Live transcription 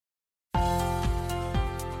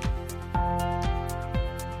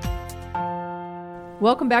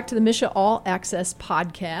Welcome back to the MSHSAA All Access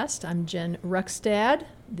Podcast. I'm Jen Ruckstad,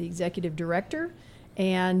 the Executive Director,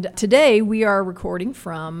 and today we are recording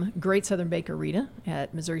from Great Southern Baker Arena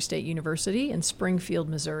at Missouri State University in Springfield,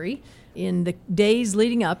 Missouri, in the days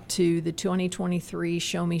leading up to the 2023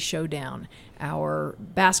 Show Me Showdown, our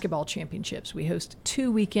basketball championships. We host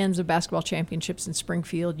 2 weekends of basketball championships in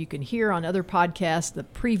Springfield. You can hear on other podcasts the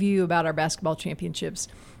preview about our basketball championships.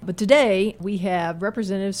 But today we have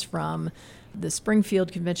representatives from the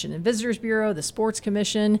Springfield Convention and Visitors Bureau, the Sports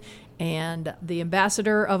Commission, and the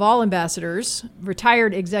ambassador of all ambassadors,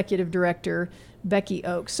 retired Executive Director Becky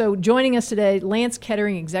Oakes. So joining us today, Lance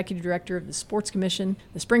Kettering, Executive Director of the Sports Commission,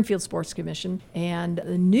 the Springfield Sports Commission, and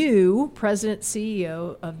the new President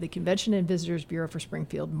CEO of the Convention and Visitors Bureau for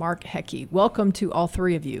Springfield, Mark Hecquet. Welcome to all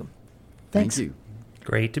three of you. Thanks. Thank you.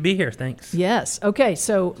 Great to be here. Thanks. Yes. Okay.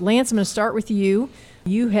 So, Lance, I'm going to start with you.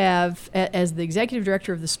 You have, as the Executive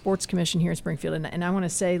Director of the Sports Commission here in Springfield, and I want to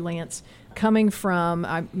say, Lance, coming from,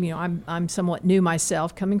 I'm somewhat new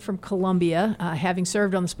myself, coming from Columbia, having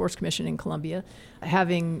served on the Sports Commission in Columbia,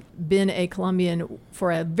 having been a Columbian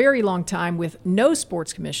for a very long time with no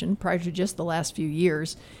Sports Commission prior to just the last few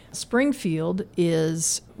years, Springfield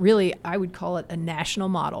is really, I would call it a national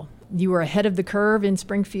model. You were ahead of the curve in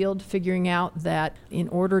Springfield, figuring out that in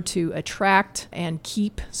order to attract and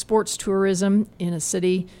keep sports tourism in a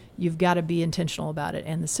city, you've got to be intentional about it.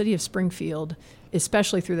 And the city of Springfield,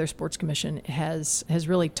 especially through their sports commission, has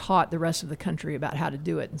really taught the rest of the country about how to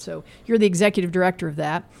do it. And so you're the executive director of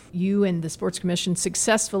that. You and the sports commission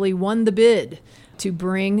successfully won the bid to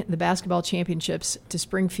bring the basketball championships to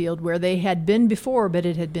Springfield, where they had been before, but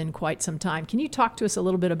it had been quite some time. Can you talk to us a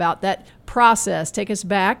little bit about that process? Take us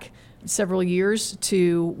back several years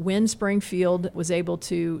to when Springfield was able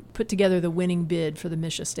to put together the winning bid for the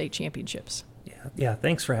MSHSAA State Championships. Yeah.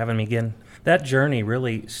 Thanks for having me again. That journey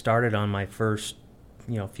really started on my first,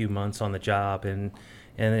 few months on the job, and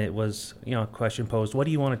it was, a question posed: what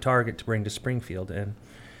do you want to target to bring to Springfield?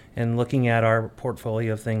 And looking at our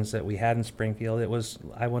portfolio of things that we had in Springfield,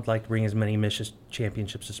 I would like to bring as many MSHSAA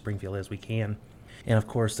championships to Springfield as we can. And of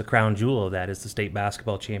course, the crown jewel of that is the state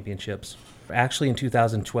basketball championships. Actually, in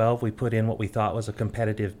 2012, we put in what we thought was a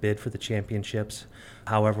competitive bid for the championships.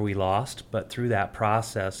 However, we lost. But through that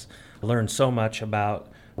process, I learned so much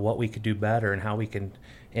about what we could do better and how we can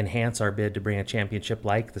enhance our bid to bring a championship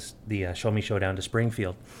like the Show Me Showdown to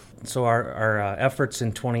Springfield. So our efforts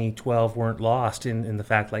in 2012 weren't lost in the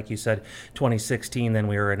fact, like you said, 2016, then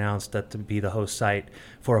we were announced that to be the host site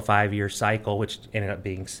for a 5-year cycle, which ended up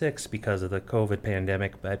being 6 because of the COVID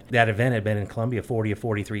pandemic. But that event had been in Columbia 40 or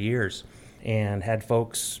 43 years and had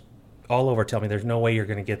folks all over tell me there's no way you're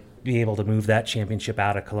going to be able to move that championship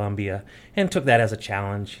out of Columbia, and took that as a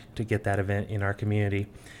challenge to get that event in our community.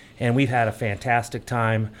 And we've had a fantastic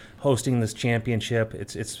time hosting this championship.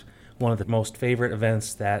 It's one of the most favorite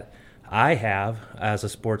events that I have as a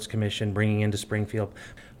sports commission bringing into Springfield.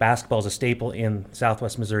 Basketball is a staple in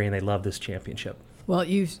Southwest Missouri, and they love this championship. Well,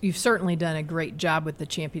 you've certainly done a great job with the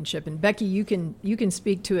championship. And Becky, you can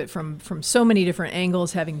speak to it from so many different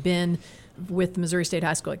angles, having been with the Missouri State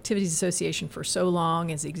High School Activities Association for so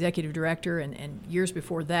long as the executive director, and years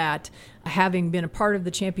before that, having been a part of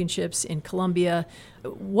the championships in Columbia.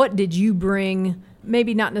 What did you bring,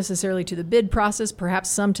 maybe not necessarily to the bid process, perhaps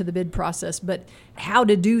some to the bid process, but how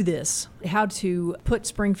to do this, how to put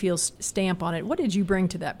Springfield's stamp on it? What did you bring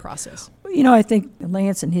to that process? I think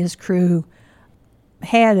Lance and his crew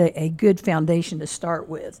had a good foundation to start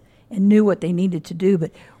with and knew what they needed to do.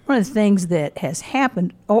 But one of the things that has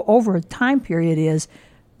happened over a time period is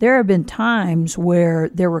there have been times where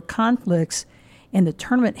there were conflicts and the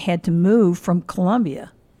tournament had to move from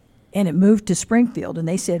Columbia and it moved to Springfield. And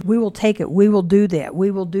they said, we will take it. We will do that. We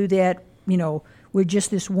will do that, with just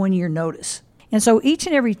this 1-year notice. And so each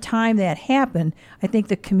and every time that happened, I think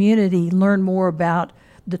the community learned more about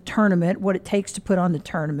the tournament, what it takes to put on the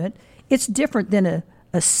tournament. It's different than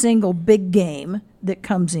a single big game that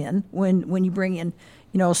comes in when you bring in,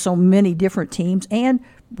 so many different teams, and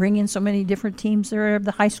bring in so many different teams that are of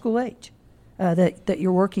the high school age that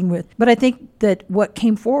you're working with. But I think that what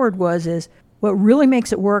came forward is what really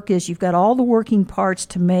makes it work is you've got all the working parts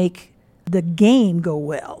to make the game go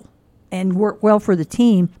well and work well for the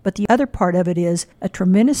team. But the other part of it is a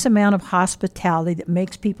tremendous amount of hospitality that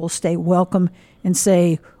makes people stay welcome and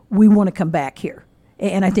say, we want to come back here.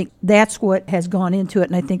 And I think that's what has gone into it,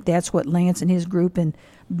 and I think that's what Lance and his group and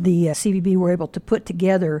the CVB were able to put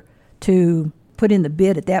together to put in the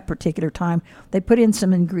bid at that particular time. They put in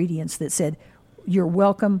some ingredients that said, you're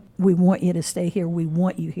welcome, we want you to stay here, we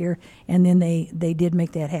want you here, and then they did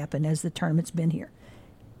make that happen as the tournament's been here.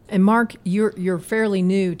 And Mark, you're fairly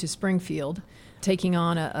new to Springfield. taking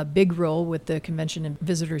on a big role with the Convention and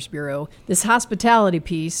Visitors Bureau. This hospitality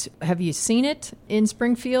piece, have you seen it in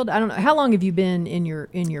Springfield? I don't know. How long have you been in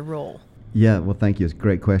your role? Yeah, well, thank you. It's a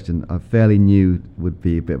great question. Fairly new would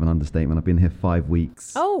be a bit of an understatement. I've been here 5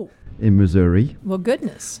 weeks. Oh. In Missouri. Well,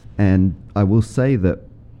 goodness. And I will say that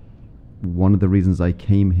one of the reasons I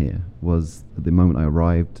came here was at the moment I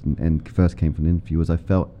arrived and first came for an interview was I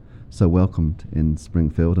felt so welcomed in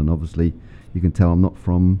Springfield. And obviously, you can tell I'm not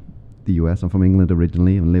from the U.S. I'm from England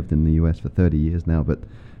originally and lived in the U.S. for 30 years now. But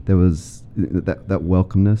there was that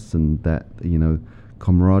welcomeness and that,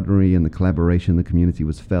 camaraderie and the collaboration in the community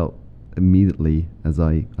was felt immediately as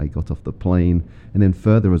I got off the plane. And then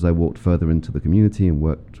further as I walked further into the community and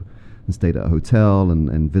worked and stayed at a hotel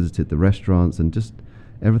and visited the restaurants, and just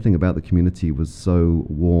everything about the community was so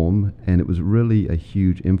warm, and it was really a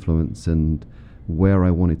huge influence and where I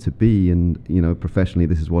wanted to be. And professionally,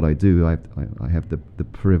 this is what I do. I have the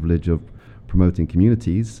privilege of promoting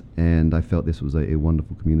communities, and I felt this was a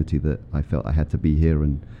wonderful community that I felt I had to be here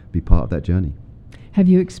and be part of that journey. Have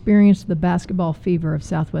you experienced the basketball fever of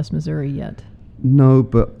Southwest Missouri yet? No,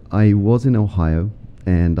 but I was in Ohio,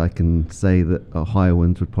 and I can say that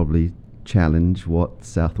Ohioans would probably challenge what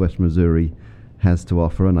Southwest Missouri has to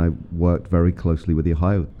offer. And I worked very closely with the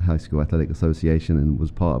Ohio High School Athletic Association and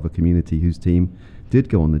was part of a community whose team did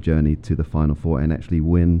go on the journey to the Final Four and actually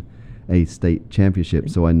win a state championship.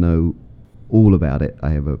 So I know all about it.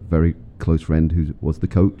 I have a very close friend who was the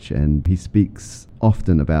coach, and he speaks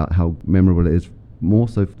often about how memorable it is, more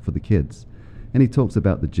so for the kids. And he talks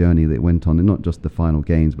about the journey that went on, and not just the final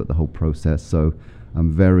games, but the whole process. So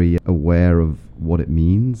I'm very aware of what it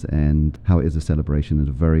means and how it is a celebration and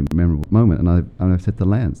a very memorable moment. And I've said to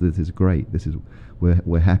Lance, this is great.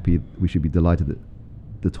 We're happy. We should be delighted that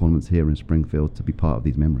the tournament's here in Springfield to be part of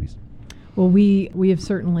these memories. Well, we have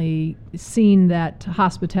certainly seen that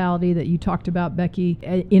hospitality that you talked about, Becky,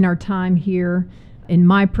 in our time here. In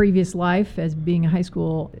my previous life, as being a high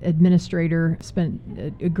school administrator, spent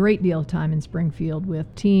a great deal of time in Springfield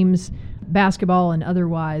with teams, basketball and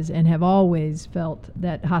otherwise, and have always felt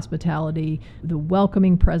that hospitality, the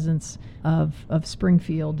welcoming presence of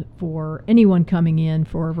Springfield for anyone coming in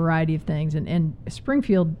for a variety of things. And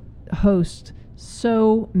Springfield hosts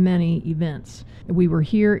so many events. We were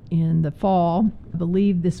here in the fall. I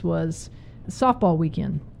believe this was softball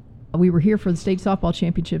weekend. We were here for the state softball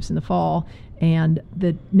championships in the fall, and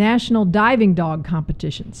the national diving dog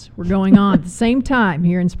competitions were going on at the same time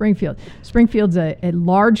here in Springfield. Springfield's a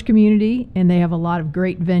large community, and they have a lot of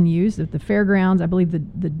great venues. At the fairgrounds, I believe the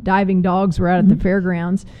diving dogs were out at the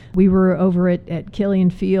fairgrounds. We were over at Killian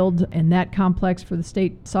Field and that complex for the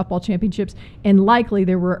state softball championships, and likely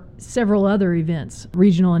there were several other events,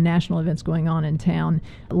 regional and national events going on in town.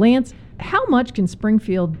 Lance, how much can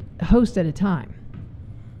Springfield host at a time?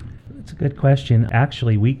 It's a good question.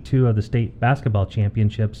 Actually, week 2 of the state basketball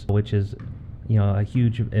championships, which is a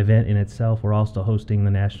huge event in itself, we're also hosting the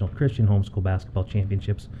National Christian Homeschool Basketball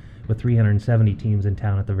Championships with 370 teams in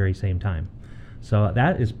town at the very same time. So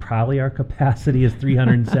that is probably our capacity is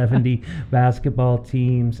 370 basketball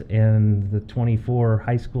teams and the 24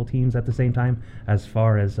 high school teams at the same time. As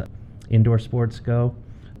far as indoor sports go,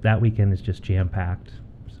 that weekend is just jam-packed.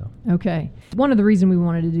 Okay. One of the reasons we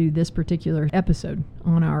wanted to do this particular episode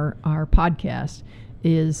on our podcast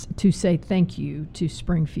is to say thank you to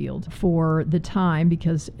Springfield for the time,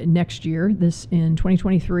 because next year, in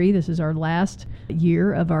 2023, this is our last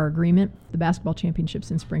year of our agreement, the basketball championships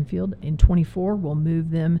in Springfield. In 24, we'll move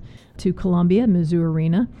them to Columbia, Mizzou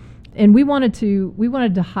Arena. And we wanted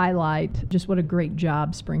to highlight just what a great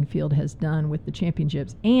job Springfield has done with the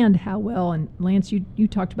championships, and how well, and Lance, you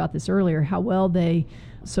talked about this earlier, how well they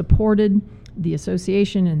supported the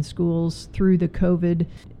association and schools through the COVID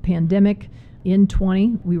pandemic. In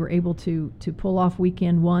 20, we were able to pull off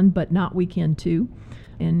weekend 1, but not weekend 2.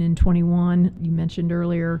 And in 21, you mentioned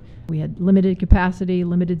earlier, we had limited capacity,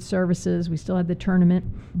 limited services. We still had the tournament,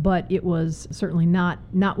 but it was certainly not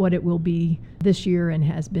what it will be this year and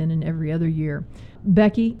has been in every other year.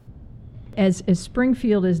 Becky, as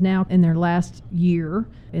Springfield is now in their last year,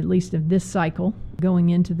 at least of this cycle,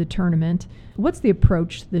 going into the tournament, what's the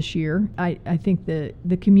approach this year? I think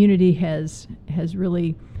the community has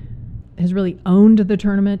really owned the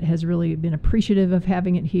tournament, has really been appreciative of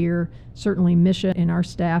having it here. Certainly Misha and our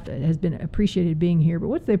staff has been appreciated being here. But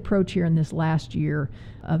what's the approach here in this last year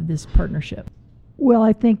of this partnership? Well,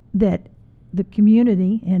 I think that the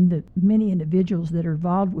community and the many individuals that are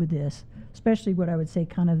involved with this, especially what I would say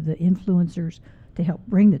kind of the influencers to help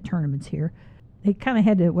bring the tournaments here, they kind of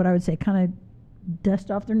had to, what I would say, kind of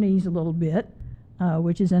dust off their knees a little bit,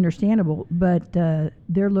 which is understandable. But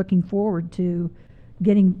they're looking forward to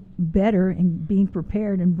getting better and being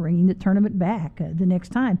prepared and bringing the tournament back the next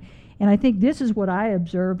time. And I think this is what I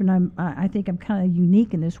observe, and I think I'm kind of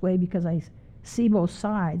unique in this way because I see both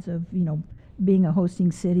sides of, being a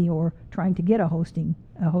hosting city or trying to get a hosting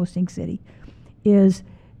city, is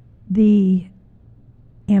the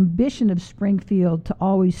ambition of Springfield to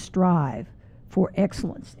always strive for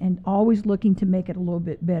excellence and always looking to make it a little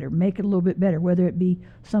bit better, whether it be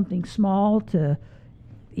something small to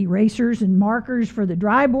erasers and markers for the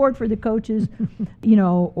dry board for the coaches,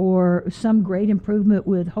 or some great improvement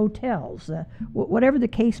with hotels, whatever the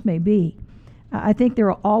case may be. I think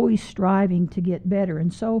they're always striving to get better.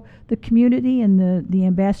 And so the community and the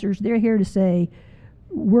ambassadors, they're here to say,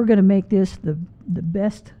 we're going to make this the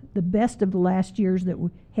best of the last years that we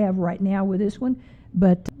have right now with this one.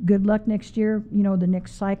 But good luck next year, the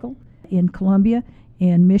next cycle in Columbia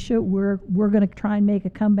and MSHSAA. We're going to try and make a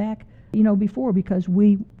comeback, before, because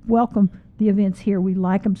we welcome the events here. We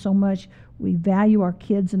like them so much. We value our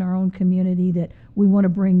kids in our own community that we want to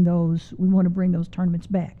bring those tournaments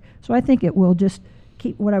back. So I think it will just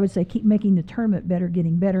keep making the tournament better,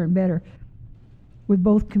 getting better and better with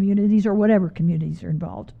both communities or whatever communities are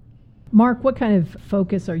involved. Mark, what kind of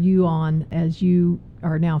focus are you on as you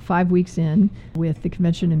are now 5 weeks in with the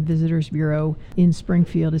Convention and Visitors Bureau in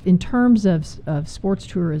Springfield? In terms of sports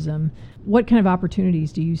tourism, what kind of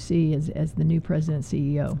opportunities do you see as the new president and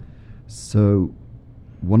CEO? So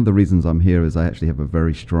one of the reasons I'm here is I actually have a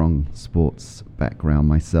very strong sports background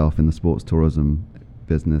myself in the sports tourism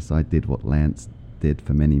business. I did what Lance did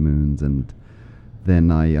for many moons, and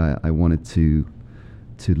then I wanted to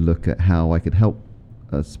look at how I could help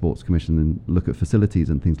a sports commission and look at facilities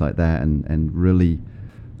and things like that, and really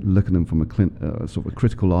look at them from a sort of a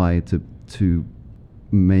critical eye to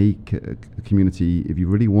make a community. If you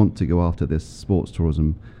really want to go after this sports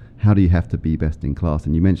tourism, how do you have to be best in class?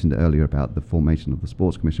 And you mentioned earlier about the formation of the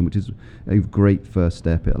sports commission, which is a great first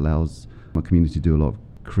step. It allows a community to do a lot of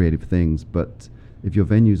creative things, but if your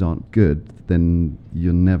venues aren't good, then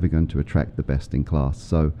you're never going to attract the best in class.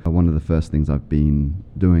 So one of the first things I've been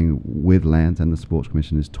doing with Lance and the Sports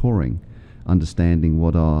Commission is touring, understanding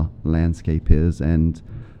what our landscape is. And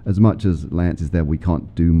as much as Lance is there, we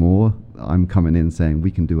can't do more, I'm coming in saying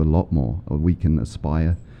we can do a lot more, or we can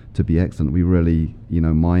aspire to be excellent. We really,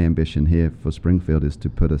 my ambition here for Springfield is to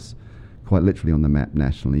put us quite literally on the map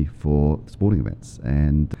nationally for sporting events.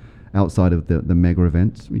 And outside of the mega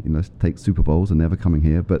events, take Super Bowls are never coming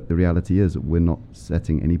here, but the reality is we're not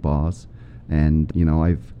setting any bars. And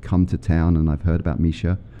I've come to town and I've heard about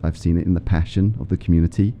MSHSAA. I've seen it in the passion of the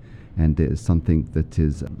community, and it is something that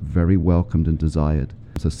is very welcomed and desired.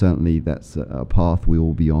 So certainly that's a path we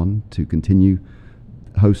will be on to continue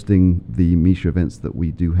hosting the MSHSAA events that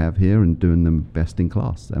we do have here and doing them best in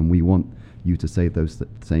class. And we want you to say those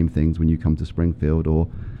same things when you come to Springfield, or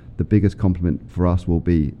the biggest compliment for us will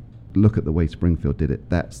be, look at the way Springfield did it.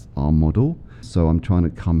 That's our model. So I'm trying to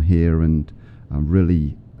come here and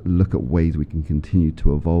really look at ways we can continue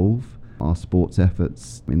to evolve our sports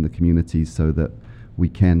efforts in the community so that we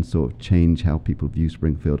can sort of change how people view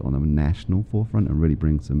Springfield on a national forefront and really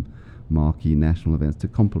bring some marquee national events to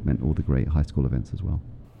complement all the great high school events as well.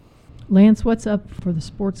 Lance, what's up for the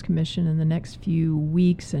Sports Commission in the next few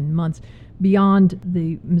weeks and months beyond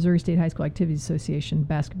the Missouri State High School Activities Association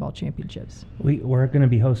basketball championships? We're going to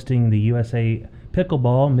be hosting the USA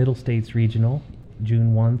Pickleball Middle States Regional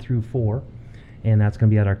June 1 through 4, and that's going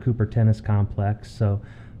to be at our Cooper Tennis Complex. So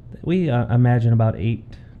we imagine about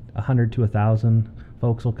 100 to 1,000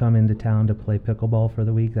 folks will come into town to play pickleball for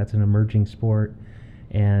the week. That's an emerging sport,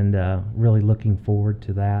 and really looking forward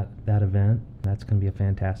to that event. That's going to be a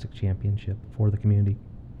fantastic championship for the community.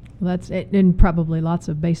 Well, that's it, and probably lots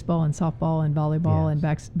of baseball and softball and volleyball and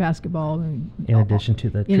basketball. And in addition to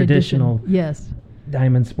the traditional yes,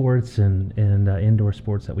 diamond sports and indoor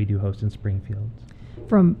sports that we do host in Springfield.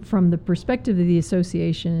 From the perspective of the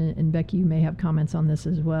association, and Becky, you may have comments on this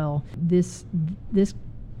as well, this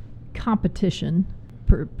competition,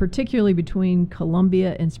 particularly between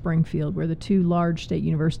Columbia and Springfield, where the two large state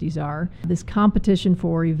universities are, this competition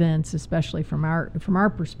for events, especially from our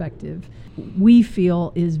perspective, we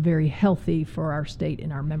feel is very healthy for our state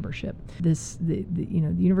and our membership. The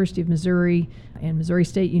University of Missouri and Missouri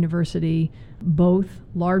State University, both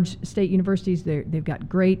large state universities, they've got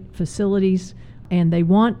great facilities, and they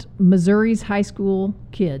want Missouri's high school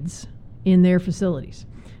kids in their facilities.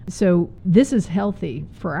 So this is healthy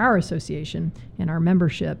for our association and our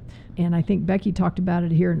membership, and I think Becky talked about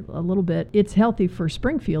it here a little bit. It's healthy for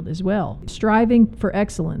Springfield as well. Striving for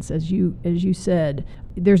excellence, as you said,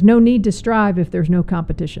 there's no need to strive if there's no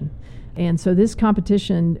competition. And so this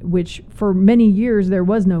competition, which for many years there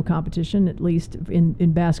was no competition, at least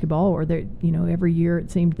in basketball, or there, every year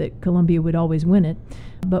it seemed that Columbia would always win it.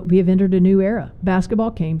 But we have entered a new era.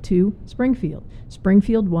 Basketball came to Springfield.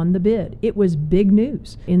 Springfield won the bid. It was big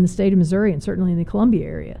news in the state of Missouri and certainly in the Columbia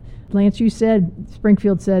area. Lance, you said,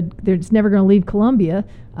 Springfield said it's never going to leave Columbia.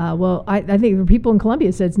 Well, I think the people in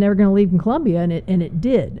Columbia said it's never going to leave in Columbia, and it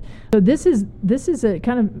did. So this is a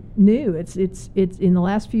kind of new. It's in the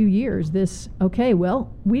last few years.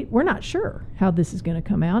 We're not sure how this is going to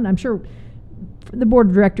come out. And I'm sure the board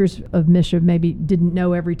of directors of MSHSAA maybe didn't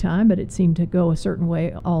know every time, but it seemed to go a certain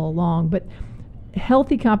way all along. But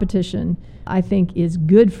healthy competition, I think, is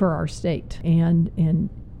good for our state and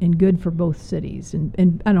good for both cities.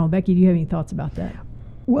 And I don't know, Becky, do you have any thoughts about that?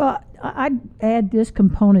 Well, I'd add this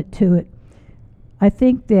component to it. I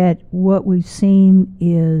think that what we've seen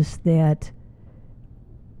is that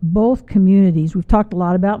both communities, we've talked a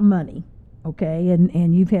lot about money, okay,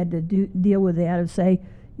 and you've had to deal with that of say,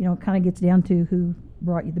 it kind of gets down to who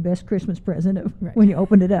brought you the best Christmas present right. when you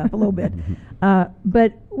opened it up a little bit.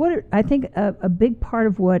 But I think a big part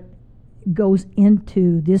of what goes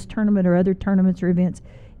into this tournament or other tournaments or events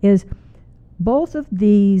is both of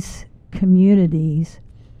these communities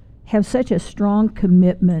have such a strong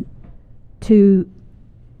commitment to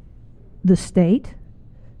the state,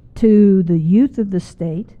 to the youth of the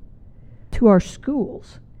state, to our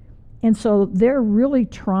schools. And so they're really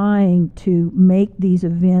trying to make these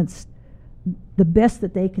events the best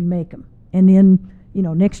that they can make them. And then,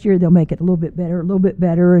 next year they'll make it a little bit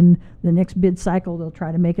better, and the next bid cycle they'll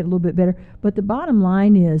try to make it a little bit better. But the bottom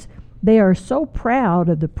line is they are so proud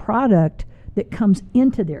of the product that comes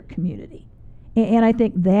into their community. And I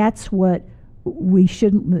think that's what we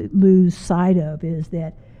shouldn't lose sight of, is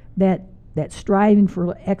that striving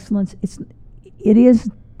for excellence. It is,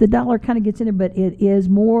 the dollar kind of gets in there, but it is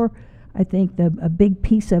more, I think a big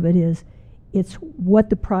piece of it is it's what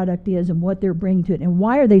the product is and what they're bringing to it. And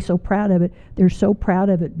why are they so proud of it? They're so proud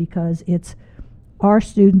of it because it's our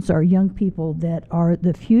students, our young people that are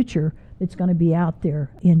the future that's going to be out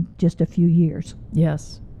there in just a few years.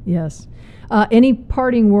 Yes. Any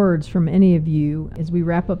parting words from any of you as we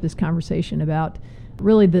wrap up this conversation about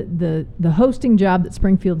really the hosting job that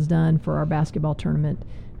Springfield's done for our basketball tournament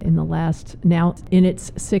now in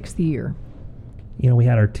its 6th year? We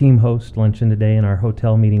had our team host luncheon today in our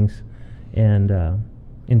hotel meetings, and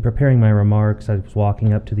in preparing my remarks, I was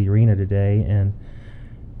walking up to the arena today, and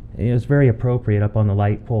it was very appropriate. Up on the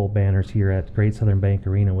light pole banners here at Great Southern Bank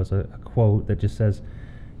Arena was a quote that just says,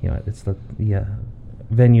 it's the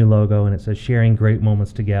venue logo, and it says sharing great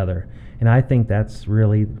moments together. And I think that's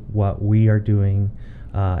really what we are doing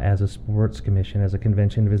as a sports commission, as a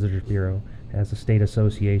convention visitors bureau, as a state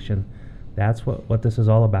association. That's what this is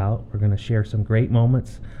all about. We're going to share some great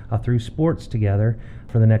moments through sports together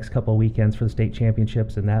for the next couple of weekends for the state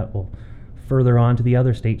championships, and that will further on to the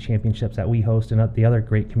other state championships that we host and the other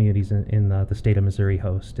great communities in the state of Missouri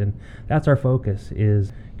host. And that's our focus,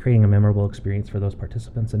 is creating a memorable experience for those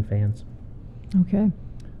participants and fans. Okay.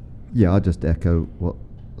 Yeah, I'll just echo what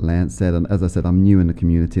Lance said. And as I said, I'm new in the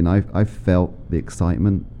community, and I've felt the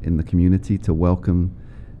excitement in the community to welcome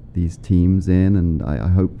these teams in, and I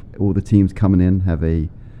hope all the teams coming in have a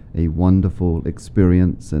wonderful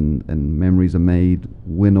experience and memories are made,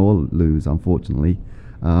 win or lose, unfortunately.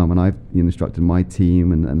 And I've instructed my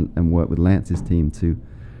team and worked with Lance's team to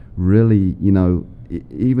really,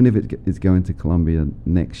 even if it is going to Columbia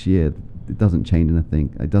next year, it doesn't change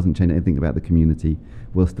anything. It doesn't change anything about the community.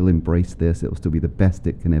 We'll still embrace this. It will still be the best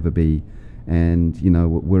it can ever be. And,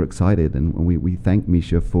 we're excited, and we thank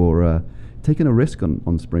MSHSAA for taking a risk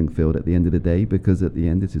on Springfield at the end of the day, because at the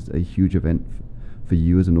end this is a huge event for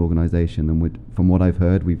you as an organization. And from what I've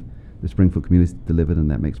heard, the Springfield community delivered, and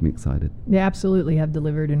that makes me excited. They absolutely have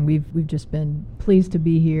delivered, and we've just been pleased to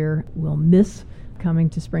be here. We'll miss coming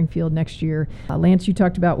to Springfield next year. Lance, you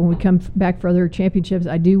talked about when we come back for other championships.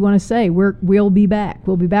 I do want to say we'll be back.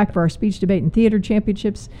 We'll be back for our speech, debate, and theater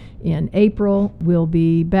championships in April. We'll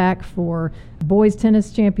be back for boys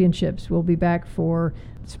tennis championships. We'll be back for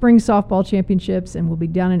spring softball championships, and we'll be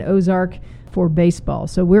down in Ozark for baseball.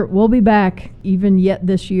 So we'll be back even yet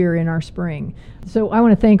this year in our spring. So I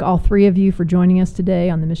want to thank all three of you for joining us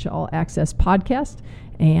today on the MSHSAA All Access podcast,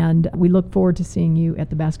 and we look forward to seeing you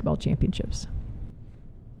at the basketball championships.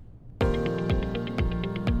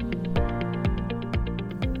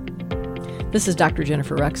 This is Dr.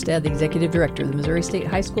 Jennifer Ruckstad, the Executive Director of the Missouri State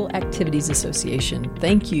High School Activities Association.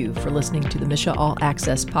 Thank you for listening to the MSHSAA All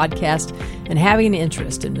Access podcast and having an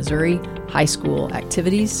interest in Missouri high school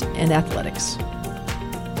activities and athletics.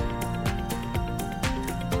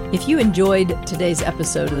 If you enjoyed today's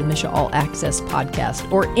episode of the MSHSAA All Access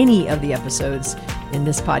podcast, or any of the episodes in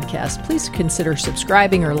this podcast, please consider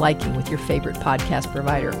subscribing or liking with your favorite podcast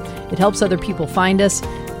provider. It helps other people find us,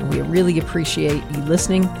 and we really appreciate you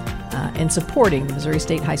listening and supporting the Missouri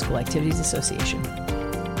State High School Activities Association.